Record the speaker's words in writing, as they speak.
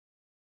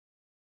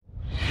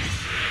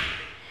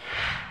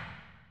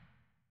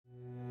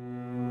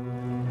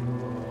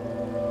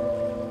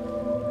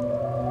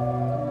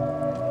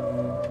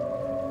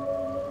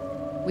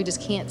We just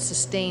can't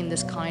sustain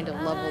this kind of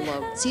level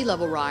of sea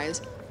level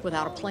rise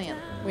without a plan.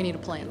 We need a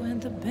plan.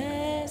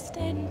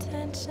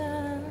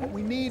 What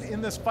we need in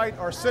this fight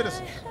are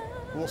citizens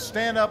who will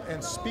stand up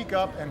and speak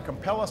up and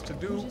compel us to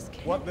do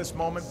what this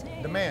moment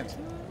demands.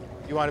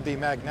 You want to be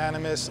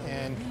magnanimous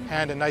and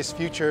hand a nice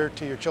future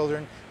to your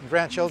children and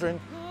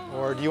grandchildren,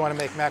 or do you want to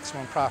make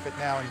maximum profit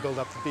now and build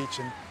up the beach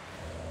and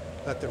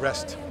let the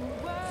rest,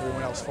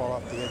 everyone else, fall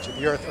off the edge of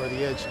the earth or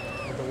the edge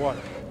of the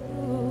water?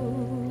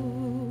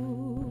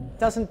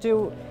 Doesn't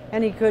do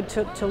any good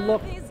to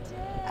look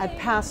at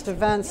past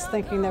events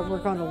thinking that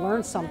we're going to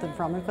learn something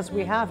from it, because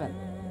we haven't.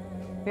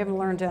 We haven't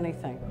learned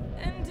anything.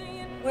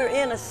 We're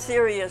in a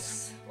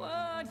serious,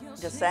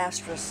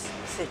 disastrous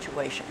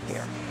situation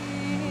here.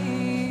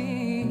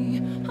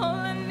 All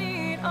I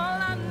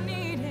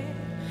needed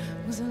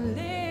was a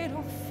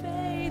little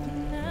faith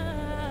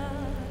now.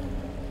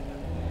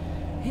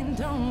 And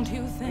don't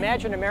you think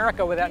Imagine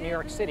America without New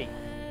York City.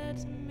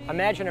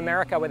 Imagine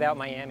America without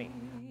Miami,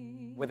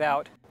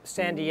 without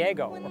San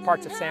Diego or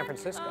parts of San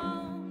Francisco.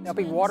 There'll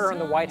be water on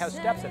the White House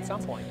steps at some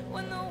point.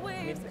 I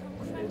mean,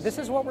 this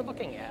is what we're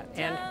looking at.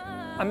 And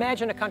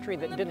imagine a country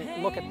that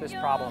didn't look at this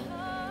problem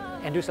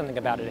and do something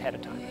about it ahead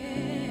of time.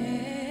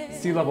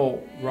 Sea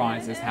level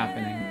rise is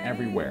happening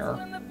everywhere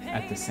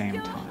at the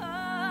same time.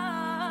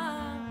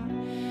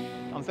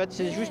 En fait,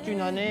 c'est juste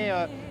une année,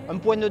 un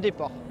point de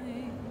départ.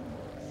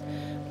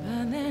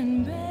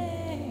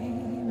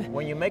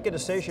 When you make a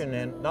decision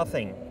and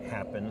nothing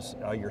happens,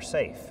 you're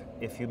safe.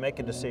 If you make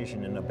a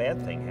decision and a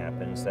bad thing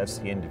happens, that's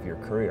the end of your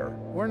career.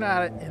 We're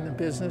not in the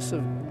business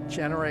of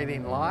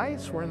generating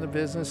lies. We're in the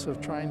business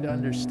of trying to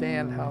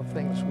understand how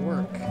things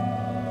work.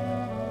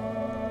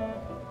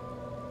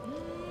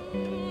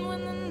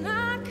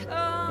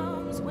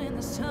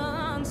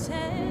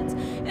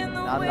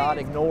 I'm not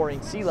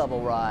ignoring sea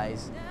level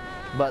rise,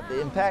 but the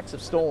impacts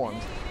of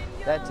storms,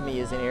 that to me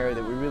is an area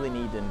that we really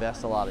need to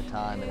invest a lot of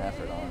time and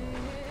effort on.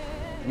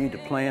 You need to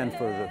plan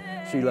for the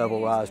sea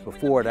level rise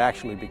before it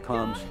actually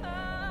becomes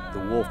the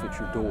wolf at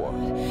your door.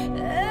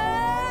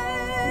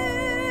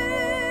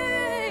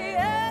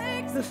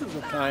 This is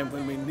a time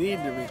when we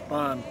need to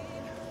respond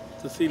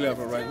to sea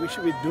level rise. We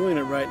should be doing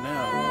it right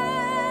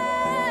now.